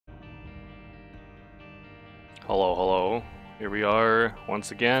Hello, hello. Here we are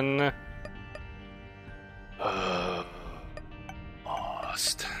once again.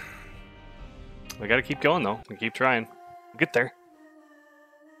 Lost. We gotta keep going though. We keep trying. We'll get there.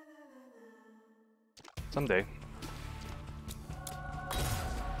 Someday.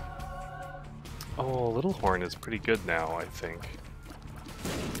 Oh, Little Horn is pretty good now, I think.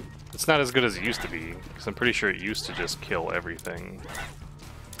 It's not as good as it used to be, because I'm pretty sure it used to just kill everything.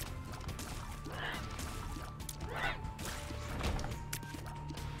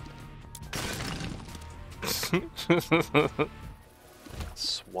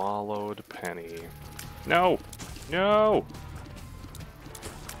 Swallowed penny. No! No!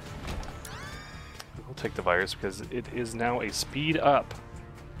 We'll take the virus because it is now a speed up.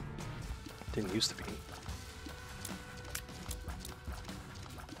 Didn't used to be.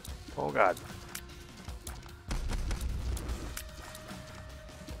 Oh god.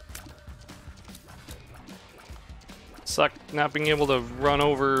 Suck not being able to run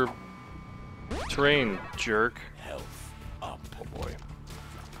over terrain, jerk. Health up. Oh boy.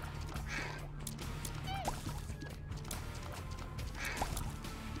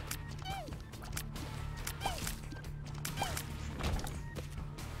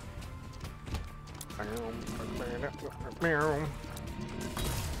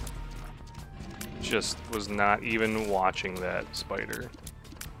 Just was not even watching that spider.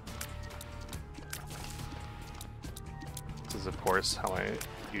 This is of course how I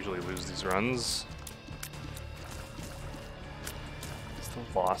usually lose these runs.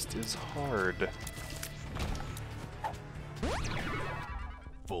 The lost is hard.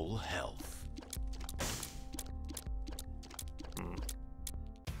 Full health.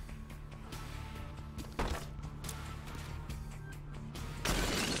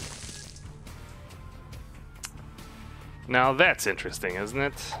 Now that's interesting, isn't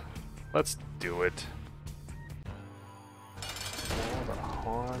it? Let's do it. Oh, the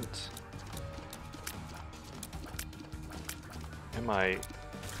haunt. Am I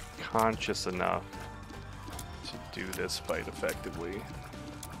conscious enough to do this fight effectively?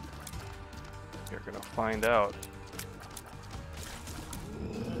 You're gonna find out.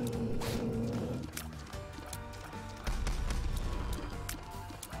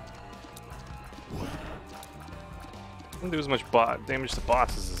 Didn't do as much damage to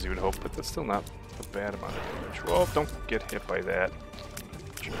bosses as you would hope, but that's still not a bad amount of damage. Whoa, don't get hit by that.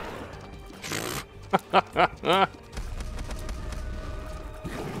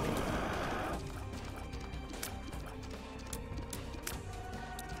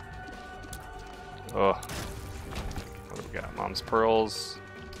 Oh. What do we got? Mom's pearls.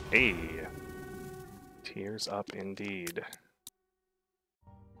 Hey. Tears up indeed.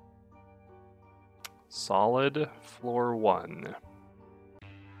 Solid floor 1.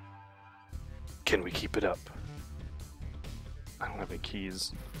 Can we keep it up? I don't have any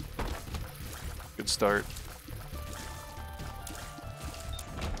keys. Good start.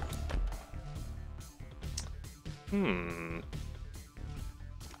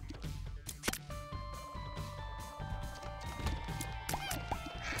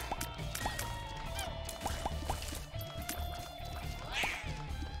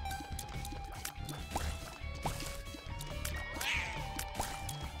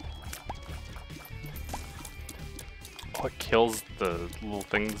 Oh, it kills the little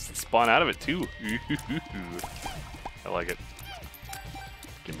things that spawn out of it too. I like it.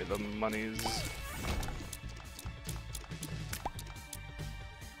 Give me the monies.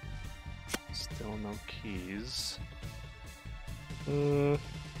 Still no keys.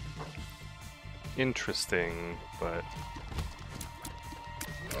 Interesting, but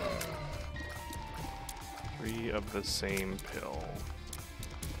 3 of the same pill.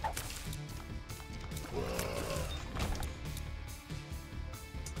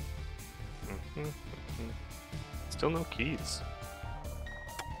 Still no keys.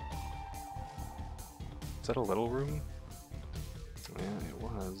 Is that a little room? Yeah, it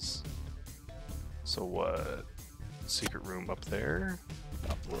was. So what? Secret room up there?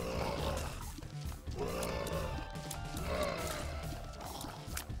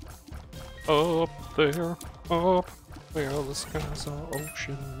 Up there, the skies are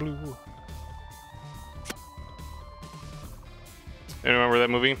ocean blue. Anyone remember that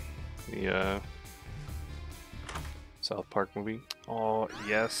movie? The South Park movie? Oh,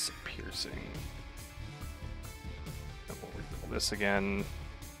 yes, piercing. And we'll rebuild this again.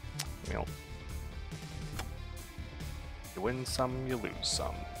 Well, you win some, you lose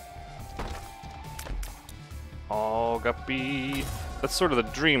some. Oh, guppy. That's sort of the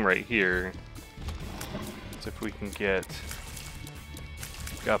dream right here. So if we can get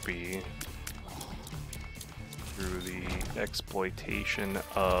Guppy through the exploitation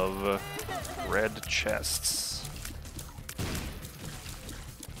of red chests.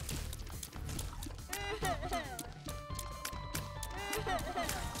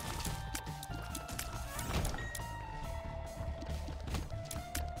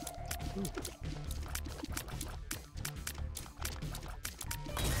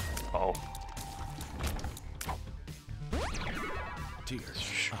 Oh.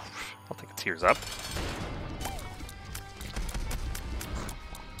 Tears. I'll take a tears up.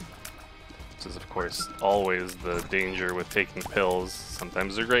 This is, of course, always the danger with taking pills.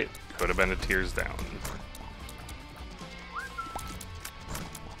 Sometimes they're great. Could have been a tears down.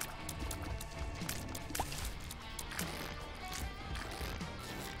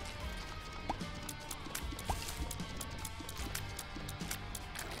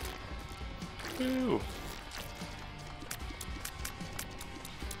 Ooh.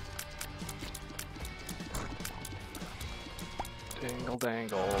 Dangle,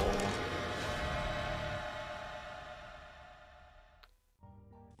 dangle.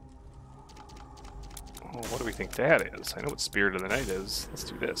 Oh, what do we think that is? I know what Spirit of the Night is. Let's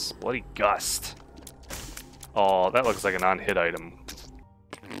do this. Bloody Gust. Oh, that looks like a non-hit item.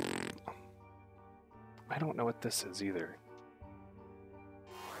 I don't know what this is either.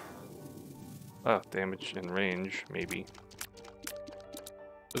 Oh, damage in range, maybe.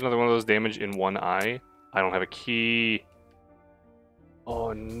 There's another one of those damage in one eye. I don't have a key.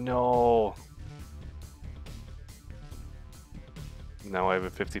 Oh no. Now I have a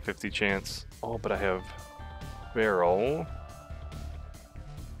 50-50 chance. Oh, but I have barrel.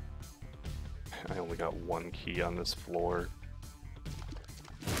 I only got one key on this floor.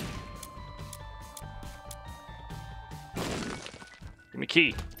 Give me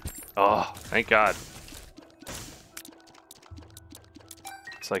key. Oh, thank God.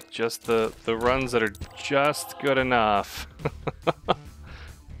 It's like just the runs that are just good enough.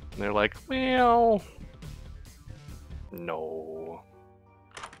 And they're like, well, no.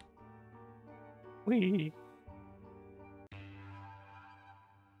 Wee.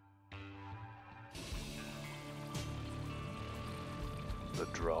 The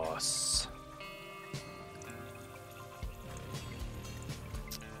dross.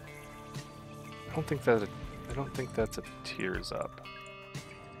 I don't think that's a tears up.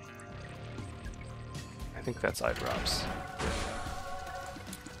 I think that's eye drops.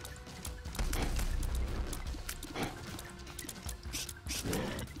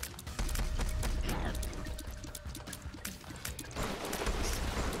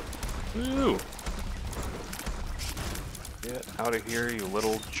 Ooh! Get out of here, you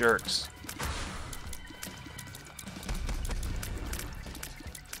little jerks.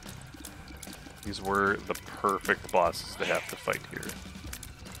 These were the perfect bosses to have to fight here.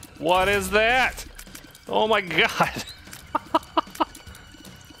 What is that? Oh my God!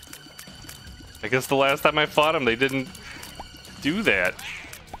 I guess the last time I fought them, they didn't do that.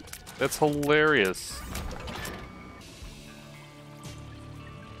 That's hilarious.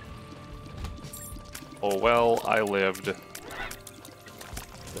 Oh well, I lived.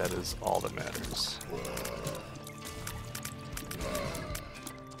 That is all that matters.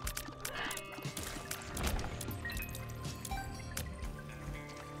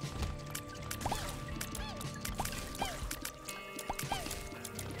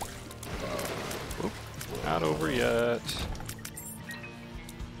 Oop, not over yet.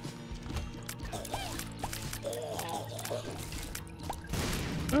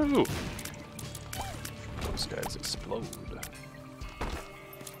 Ooh! Those guys explode.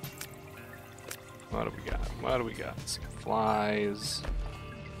 What do we got? What do we got? Let's see, flies.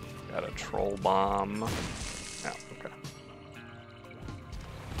 Got a troll bomb. Oh, okay.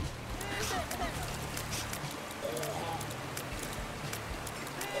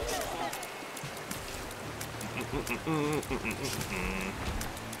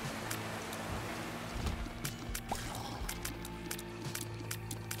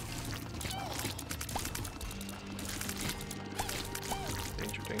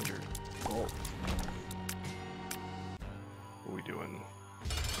 Danger, danger. Oh. What are we doing?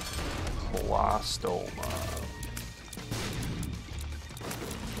 Blastoma.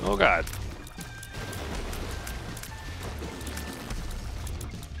 Oh God.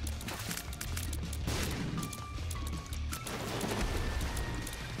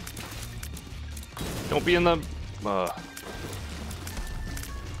 Don't be in the...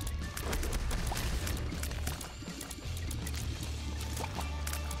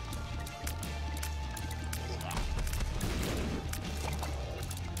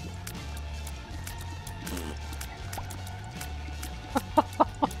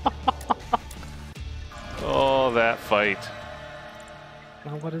 Oh, Oh, that fight.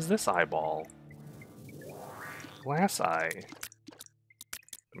 Now, what is this eyeball? Glass eye.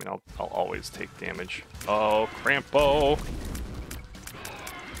 I mean, I'll always take damage. Oh, Crampo!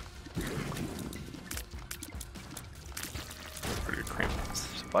 Pretty good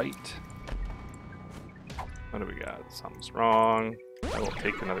Krampus fight. What do we got? Something's wrong. I will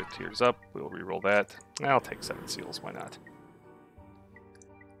take another Tears Up. We'll reroll that. I'll take 7 seals. Why not?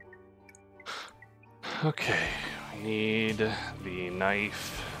 Okay. I need the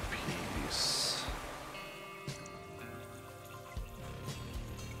knife piece.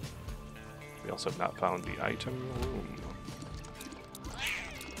 We also have not found the item room.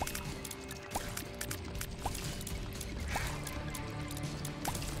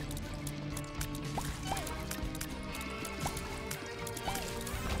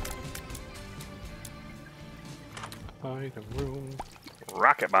 Item room.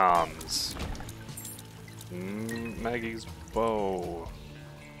 Rocket bombs. Maggie's bow.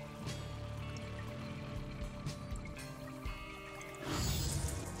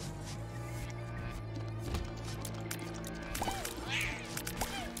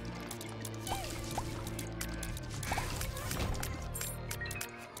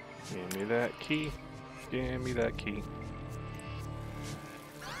 Give me that key. Give me that key.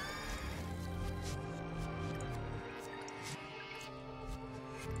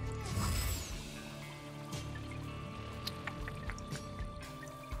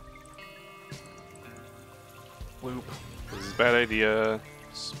 Loop. This is a bad idea.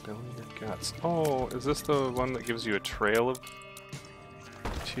 Spilling your guts. Oh, is this the one that gives you a trail of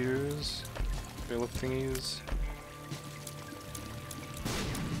tears? Trail of thingies?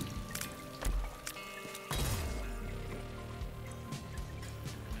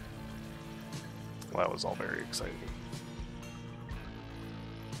 Well, that was all very exciting.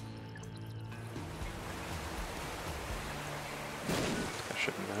 I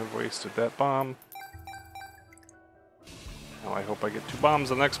shouldn't have wasted that bomb. Now I hope I get 2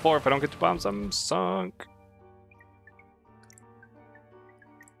 bombs on the next floor. If I don't get 2 bombs, I'm sunk.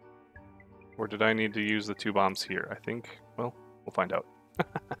 Or did I need to use the 2 bombs here? I think, well, we'll find out.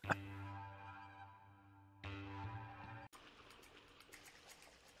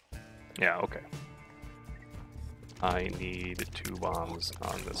 Yeah, okay. I need 2 bombs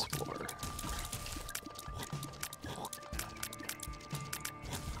on this floor.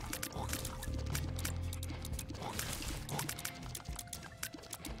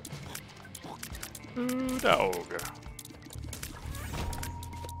 Ooh, dog.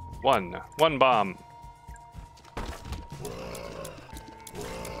 1 bomb.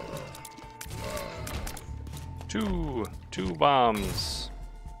 2 bombs.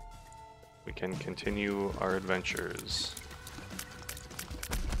 We can continue our adventures.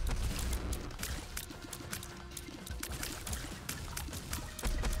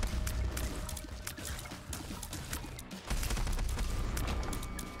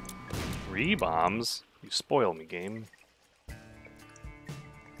 Bombs? You spoil me, game.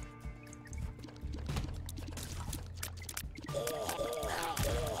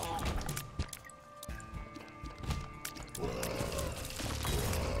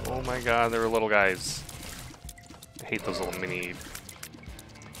 Oh my god, there were little guys. I hate those little mini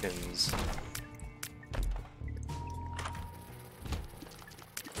pins.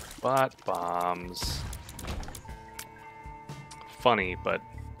 Bot bombs. Funny, but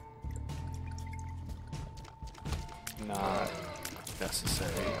not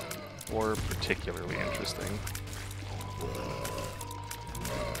necessary or particularly interesting.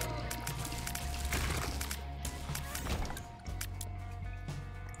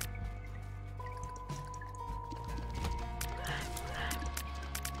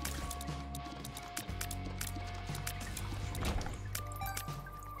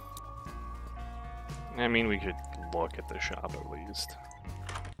 I mean, we could look at the shop at least.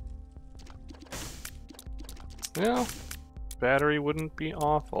 Yeah, battery wouldn't be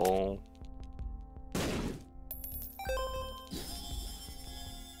awful.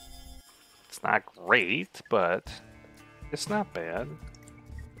 It's not great, but it's not bad.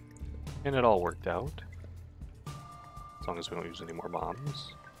 And it all worked out. As long as we don't use any more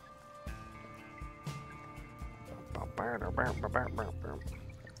bombs.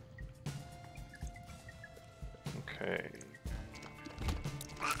 Okay.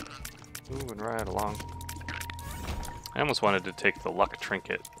 Moving right along. I almost wanted to take the luck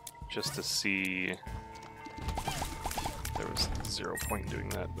trinket just to see. There was 0 point in doing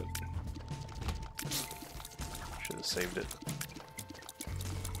that, but should have saved it.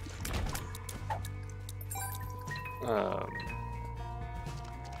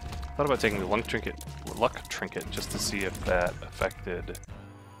 Thought about taking the luck trinket just to see if that affected.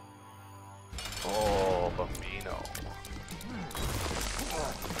 Oh, Bambino.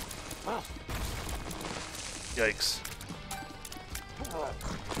 Yikes.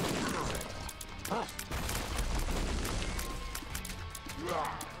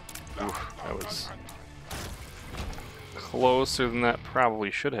 Oof, that was closer than that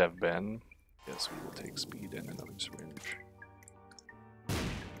probably should have been. Yes, we will take speed and another syringe.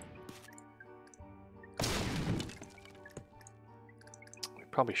 We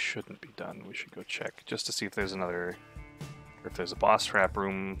probably shouldn't be done. We should go check just to see if there's another, or if there's a boss trap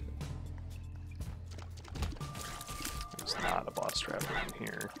room. There's not a boss trap room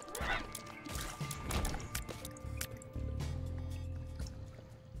here.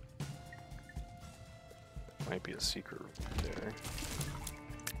 Might be a secret room there.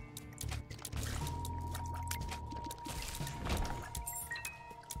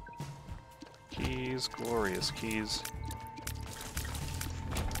 Keys, glorious keys.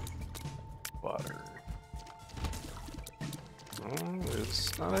 Water. Oh,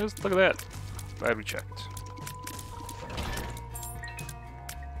 look at that. Glad we checked.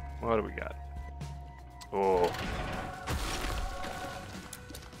 What do we got? Oh.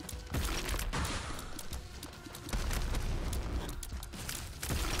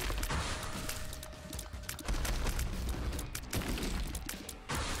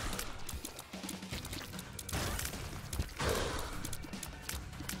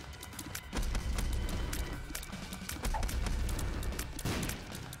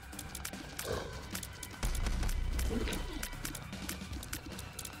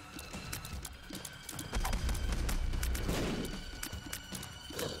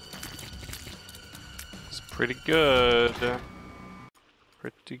 Pretty good.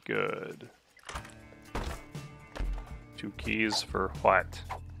 Pretty good. 2 keys for what?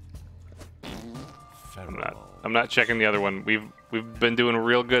 I'm not checking the other one. We've been doing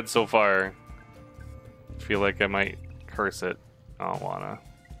real good so far. Feel like I might curse it. I don't wanna.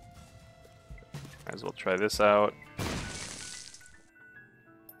 Might as well try this out.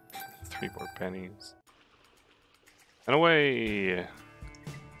 3 more pennies. And away!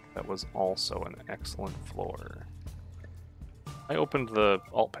 That was also an excellent floor. I opened the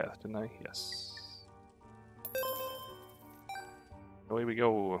alt path, didn't I? Yes. Away we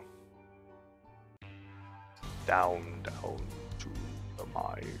go. Down, down to the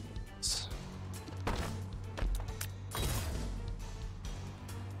mines.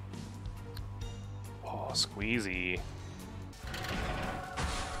 Oh, squeezy.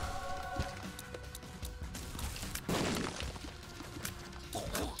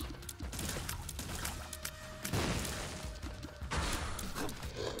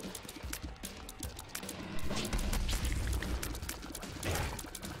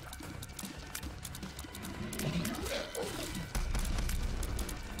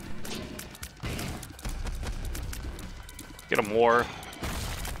 Get him, War.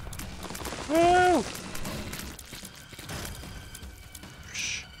 Woo!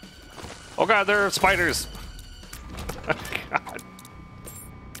 Oh god, there are spiders! God.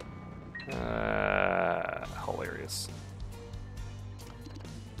 Hilarious.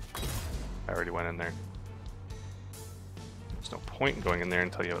 I already went in there. There's no point in going in there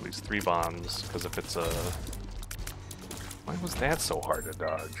until you have at least 3 bombs, because if it's a... Why was that so hard to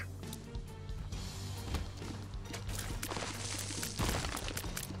dodge?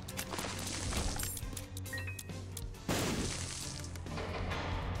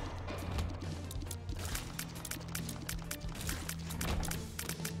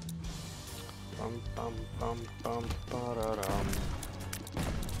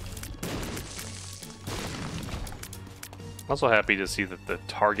 I'm also happy to see that the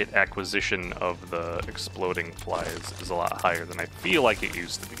target acquisition of the exploding flies is a lot higher than I feel like it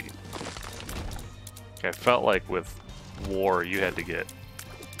used to be. I felt like with War, you had to get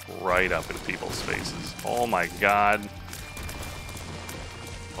right up in people's faces. Oh my god.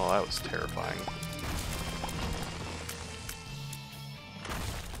 Oh, that was terrifying.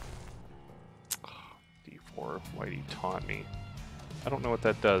 D4, why do you taunt me? I don't know what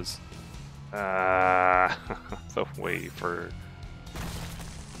that does. The way for...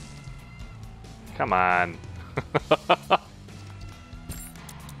 Come on.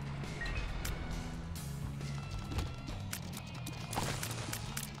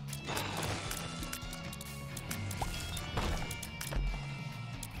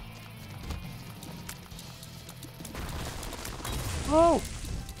 Oh!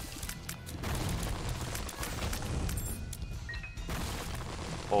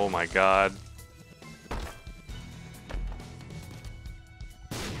 Oh my god.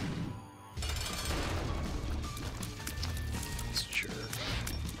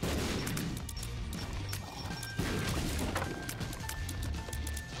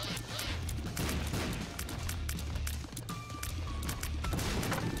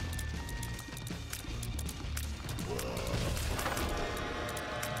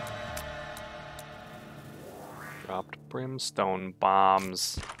 Brimstone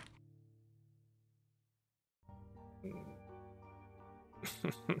bombs.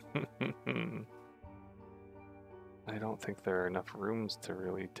 I don't think there are enough rooms to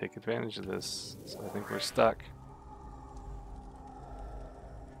really take advantage of this, so I think we're stuck.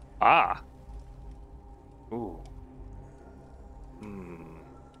 Ah! Ooh.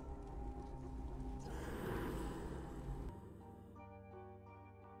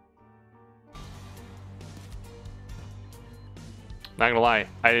 Not gonna lie,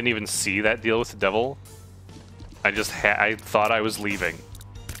 I didn't even see that deal with the devil. I thought I was leaving.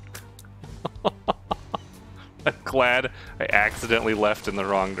 I'm glad I accidentally left in the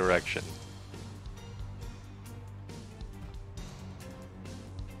wrong direction.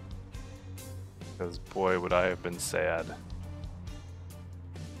 Because boy, would I have been sad.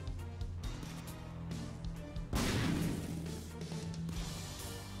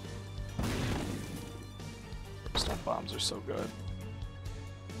 Stone bombs are so good.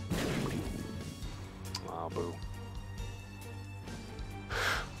 Oh, boo.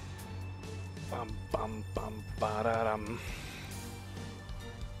 Bum bum bum ba da dum.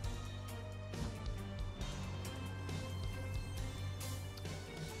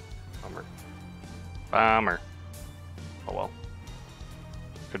 Bummer. Bummer. Oh well.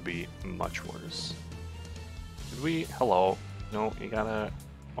 Could be much worse. Did we? Hello. No, you gotta.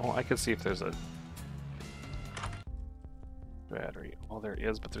 Oh, I can see if there's a battery. Oh, there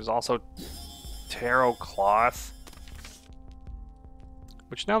is, but there's also tarot cloth.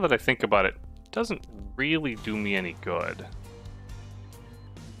 Which, now that I think about it, doesn't really do me any good.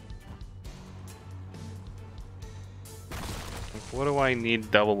 Like, what do I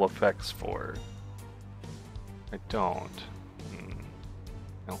need double effects for? I don't.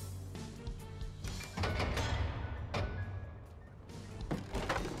 No.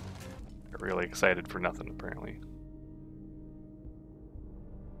 Got really excited for nothing, apparently.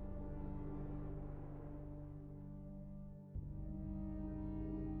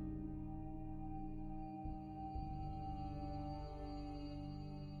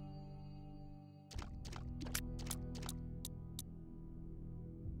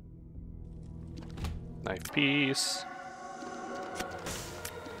 Knife piece.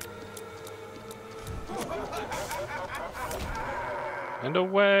 And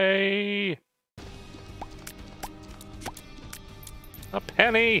away! A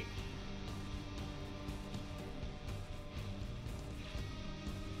penny!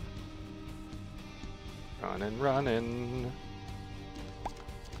 Running, running.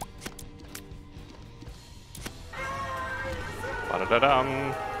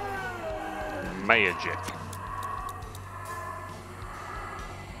 Ba-da-da-dum. Magic.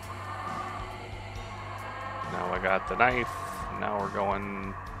 Now I got the knife. Now we're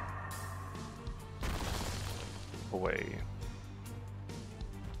going away.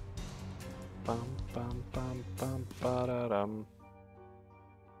 Bum bum bum bum ba da dum.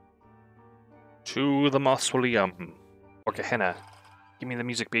 To the mausoleum. Or Gehenna. Give me the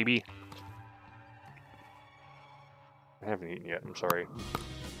music, baby. I haven't eaten yet, I'm sorry.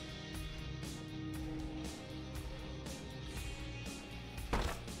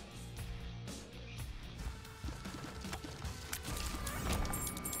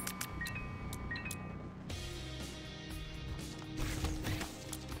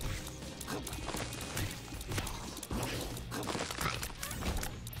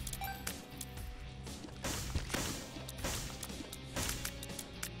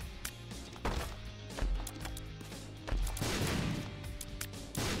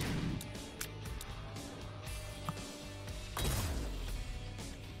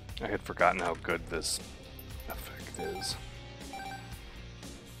 I had forgotten how good this effect is.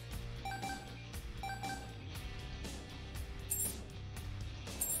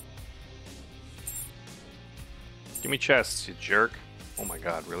 Give me chests, you jerk. Oh my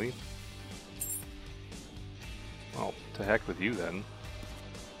god, really? Well, to heck with you then.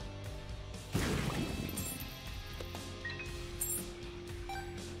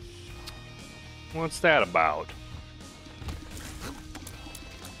 What's that about?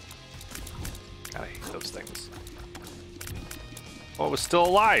 God, I hate those things. Oh, it was still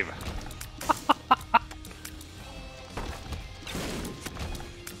alive!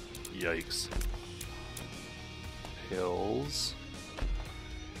 Yikes. Pills.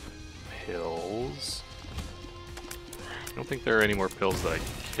 Pills. I don't think there are any more pills that I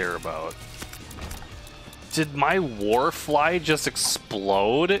care about. Did my warfly just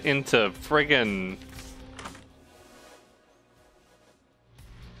explode into friggin'...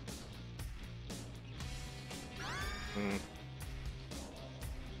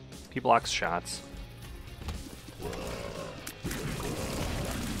 He blocks shots.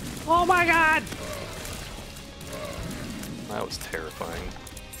 Oh my god! That was terrifying.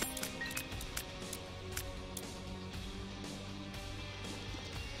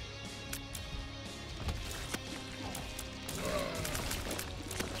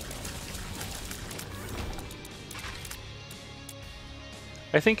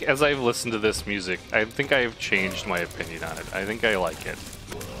 I think as I've listened to this music, I think I've changed my opinion on it. I think I like it.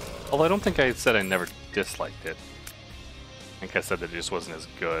 Although I don't think I said I never disliked it. I think I said that it just wasn't as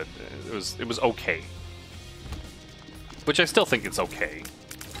good. It was okay. Which I still think it's okay.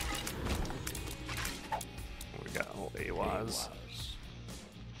 We got a little AWAS.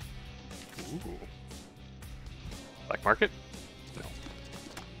 Ooh. Black market? No.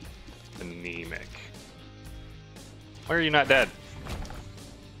 Anemic. Why are you not dead?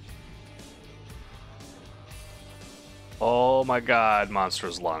 Oh my god,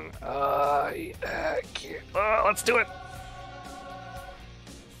 monster's lung. Let's do it!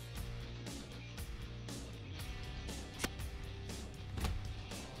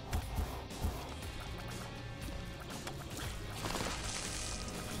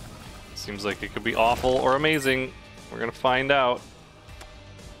 Seems like it could be awful or amazing. We're gonna find out.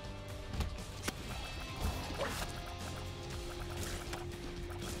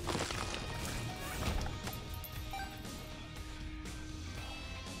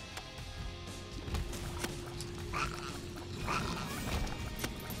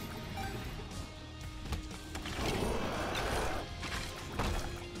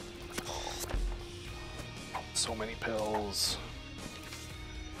 So many pills.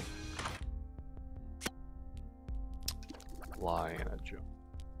 Lie in a joke.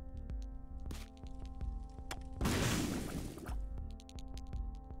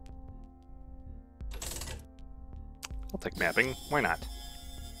 I'll take mapping. Why not?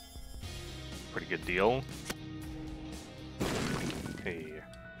 Pretty good deal. Hey.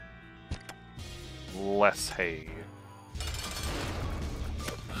 Less hay.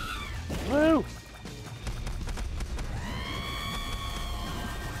 Woo!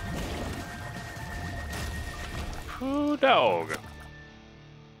 Ooh, dog.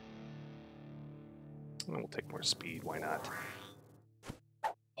 We'll take more speed. Why not?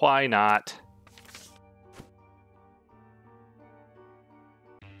 Why not?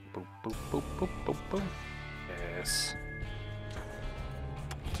 Boop, boop, boop, boop, boop, boop. Yes.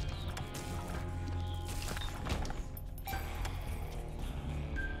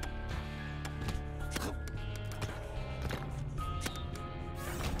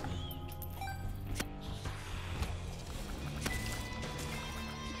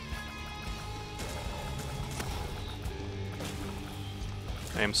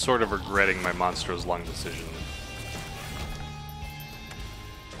 I am sort of regretting my Monstro's Lung decision.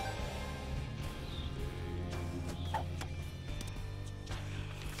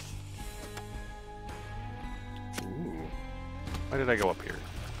 Ooh. Why did I go up here?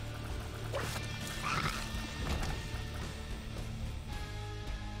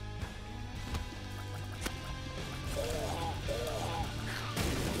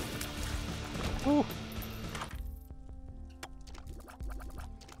 Ooh.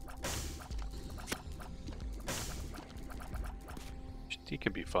 He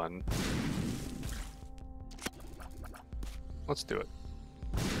could be fun. Let's do it.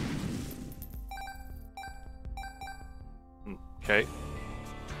 Okay.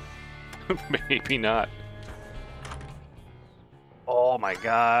 Maybe not. Oh my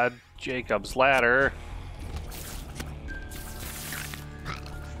god. Jacob's ladder.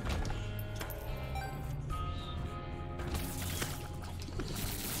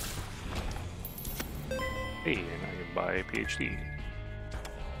 Hey, and I can buy a PhD.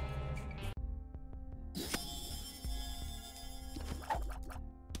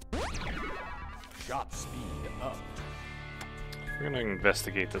 Shot speed up. We're gonna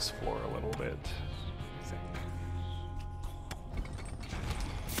investigate this floor a little bit, I think.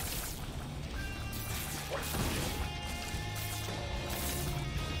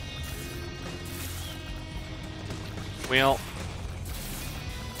 Well,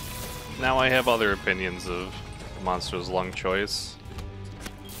 now I have other opinions of the Monster's Lung choice.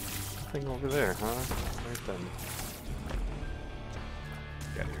 Thing over there, huh? Right then.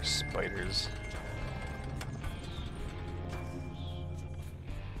 Got your spiders.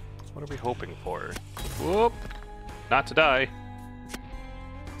 What are we hoping for? Whoop! Not to die.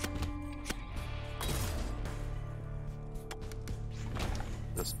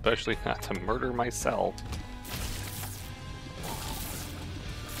 Especially not to murder myself.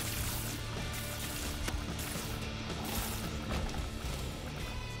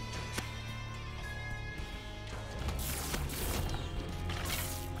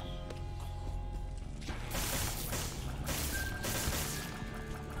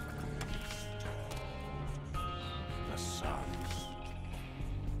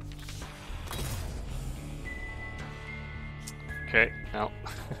 Okay, well,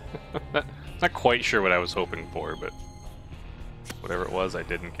 not quite sure what I was hoping for, but whatever it was, I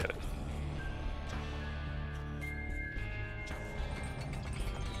didn't get it.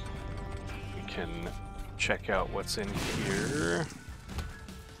 We can check out what's in here.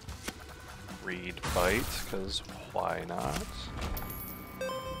 Read bite, because why not?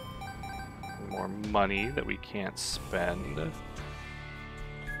 More money that we can't spend.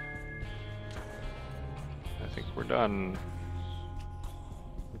 I think we're done.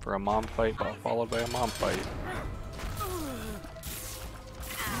 For a mom fight, followed by a mom fight.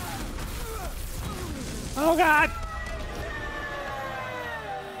 Oh god!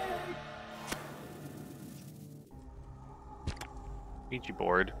 Ouija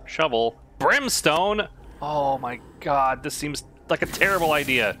board. Shovel. Brimstone! Oh my god, this seems like a terrible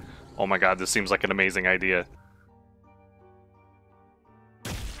idea. Oh my god, this seems like an amazing idea.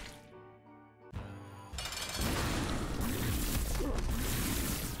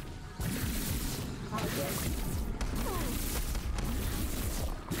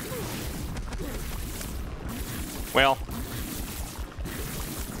 Well,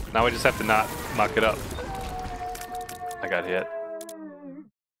 now we just have to not muck it up. I got hit.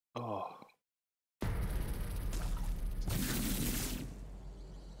 Oh.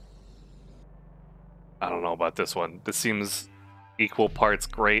 I don't know about this one. This seems equal parts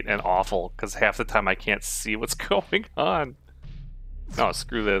great and awful, because half the time I can't see what's going on. Oh,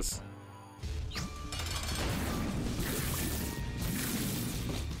 screw this.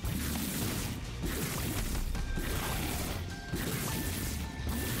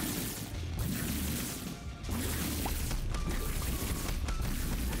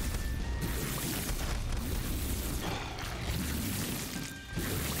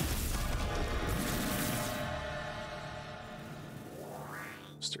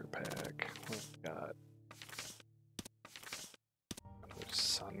 Booster pack. What have we got? Another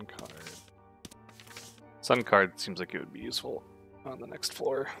sun card. Sun card seems like it would be useful on the next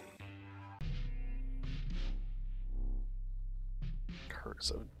floor. Curse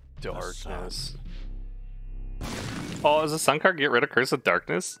of Darkness. Oh, does the sun card get rid of Curse of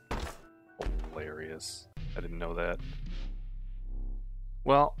Darkness? Hilarious. I didn't know that.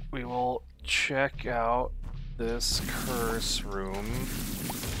 Well, we will check out this curse room.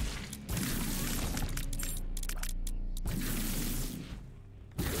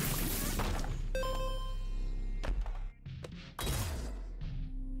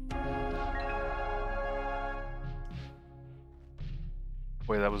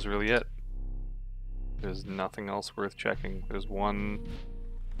 Boy, that was really it. There's nothing else worth checking. There's one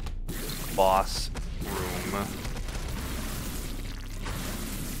boss room.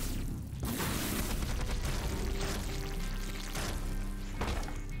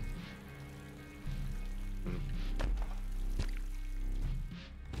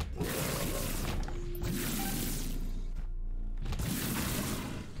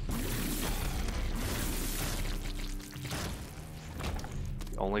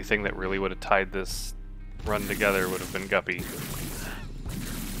 Only thing that really would have tied this run together would have been Guppy.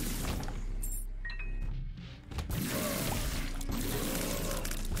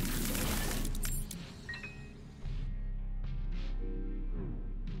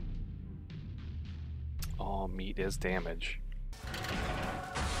 Oh, meat is damage.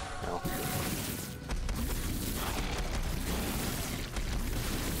 Well.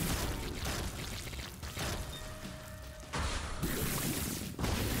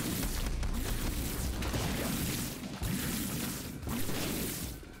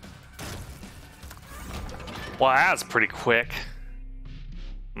 Well, that's pretty quick.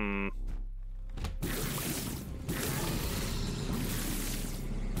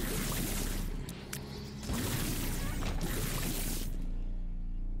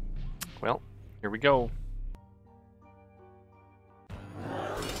 Well, here we go.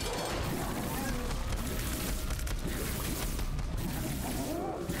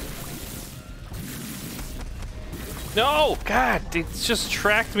 No! God, it just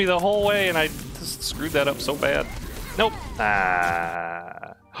tracked me the whole way and I just screwed that up so bad. Nope.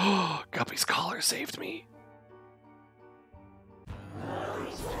 Ah. Oh, Guppy's collar saved me.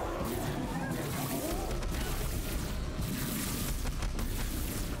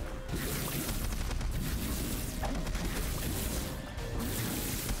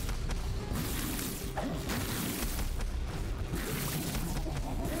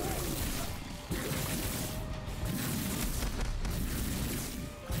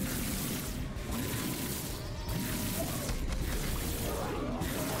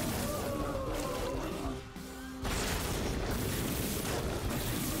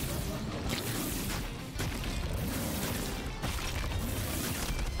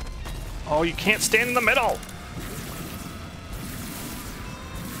 Oh, you can't stand in the middle!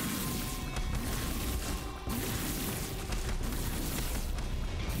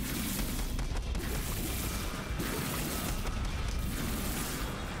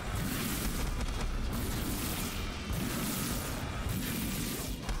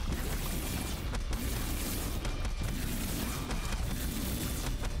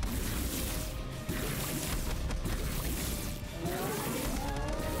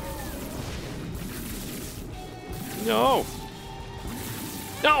 No!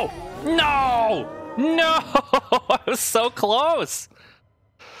 No! No! No! I was so close!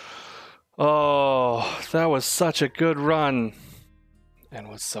 Oh, that was such a good run. And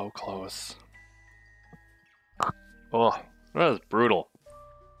was so close. Oh, that was brutal.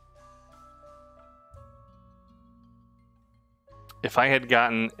 If I had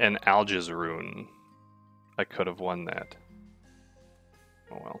gotten an Algiz rune, I could have won that.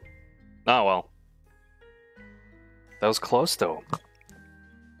 Oh well. Oh well. That was close though.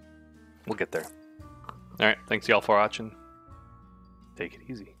 We'll get there. Alright, thanks y'all for watching. Take it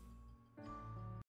easy.